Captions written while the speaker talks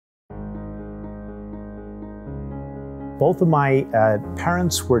Both of my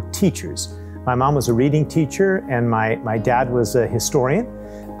parents were teachers. My mom was a reading teacher and my dad was a historian.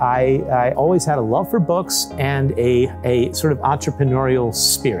 I always had a love for books and a sort of entrepreneurial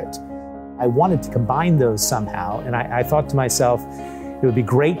spirit. I wanted to combine those somehow, and I thought to myself, it would be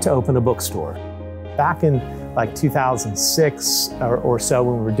great to open a bookstore. Back in like 2006 or so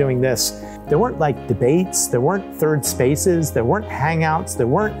when we were doing this, there weren't like debates, there weren't third spaces, there weren't hangouts, there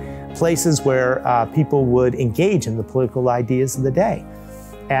weren't places where people would engage in the political ideas of the day.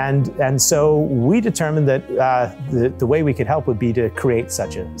 And so we determined that the way we could help would be to create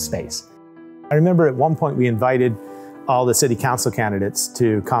such a space. I remember at one point we invited all the city council candidates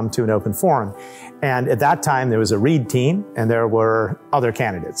to come to an open forum. And at that time there was a Reed team and there were other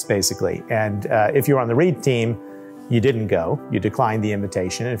candidates basically. And if you were on the Reed team, you didn't go, you declined the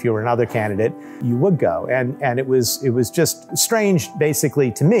invitation. And if you were another candidate, you would go. And it was just strange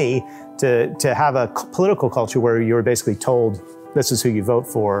basically to me to have a political culture where you were basically told, this is who you vote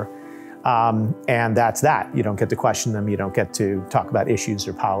for, and that's that. You don't get to question them, you don't get to talk about issues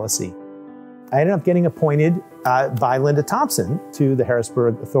or policy. I ended up getting appointed by Linda Thompson to the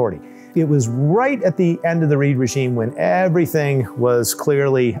Harrisburg Authority. It was right at the end of the Reed regime when everything was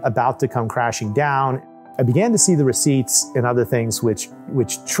clearly about to come crashing down. I began to see the receipts and other things which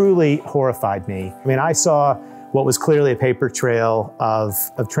truly horrified me. I mean, I saw what was clearly a paper trail of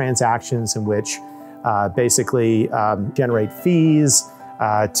transactions in which basically generate fees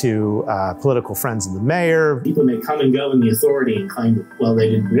to political friends of the mayor. People may come and go in the authority and claim that, well, they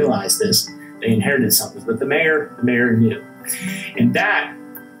didn't realize this, they inherited something, but the mayor knew. And that,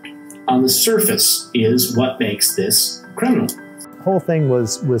 on the surface, is what makes this criminal. The whole thing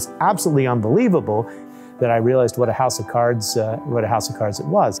was absolutely unbelievable that I realized what a house of cards it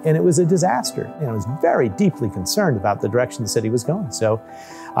was. And it was a disaster. And I was very deeply concerned about the direction the city was going. So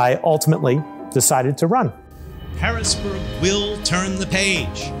I ultimately decided to run. Harrisburg will turn the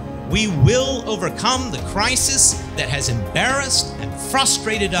page. We will overcome the crisis that has embarrassed and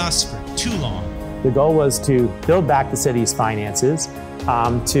frustrated us for too long. The goal was to build back the city's finances,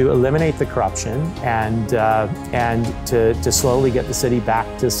 to eliminate the corruption, and to slowly get the city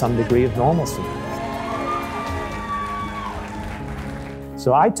back to some degree of normalcy.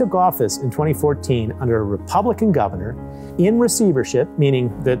 So I took office in 2014 under a Republican governor in receivership,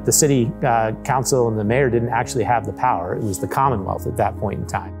 meaning that the city council and the mayor didn't actually have the power. It was the Commonwealth at that point in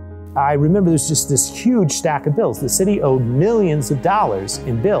time. I remember there's just this huge stack of bills. The city owed millions of dollars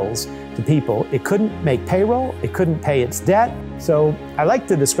in bills to people. It couldn't make payroll. It couldn't pay its debt. So I like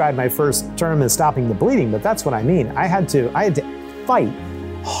to describe my first term as stopping the bleeding, but that's what I mean. I had to fight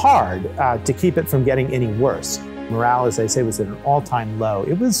hard to keep it from getting any worse. Morale, as I say, was at an all-time low.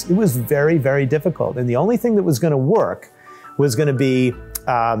 It was very, very difficult. And the only thing that was going to work was going to be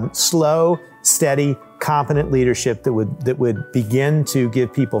slow, steady, competent leadership that would begin to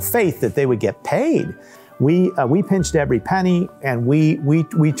give people faith that they would get paid. We pinched every penny and we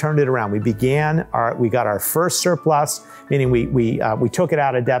turned it around. We got our first surplus, meaning we took it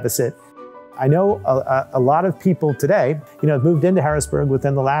out of deficit. I know a lot of people today, have moved into Harrisburg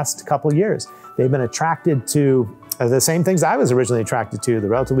within the last couple years. They've been attracted to the same things I was originally attracted to, the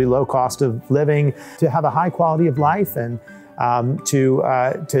relatively low cost of living, to have a high quality of life, and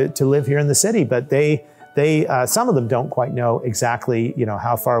to live here in the city. But some of them don't quite know exactly,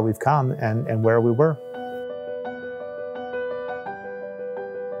 how far we've come and where we were.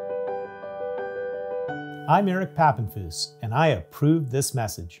 I'm Eric Papenfuss, and I approve this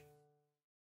message.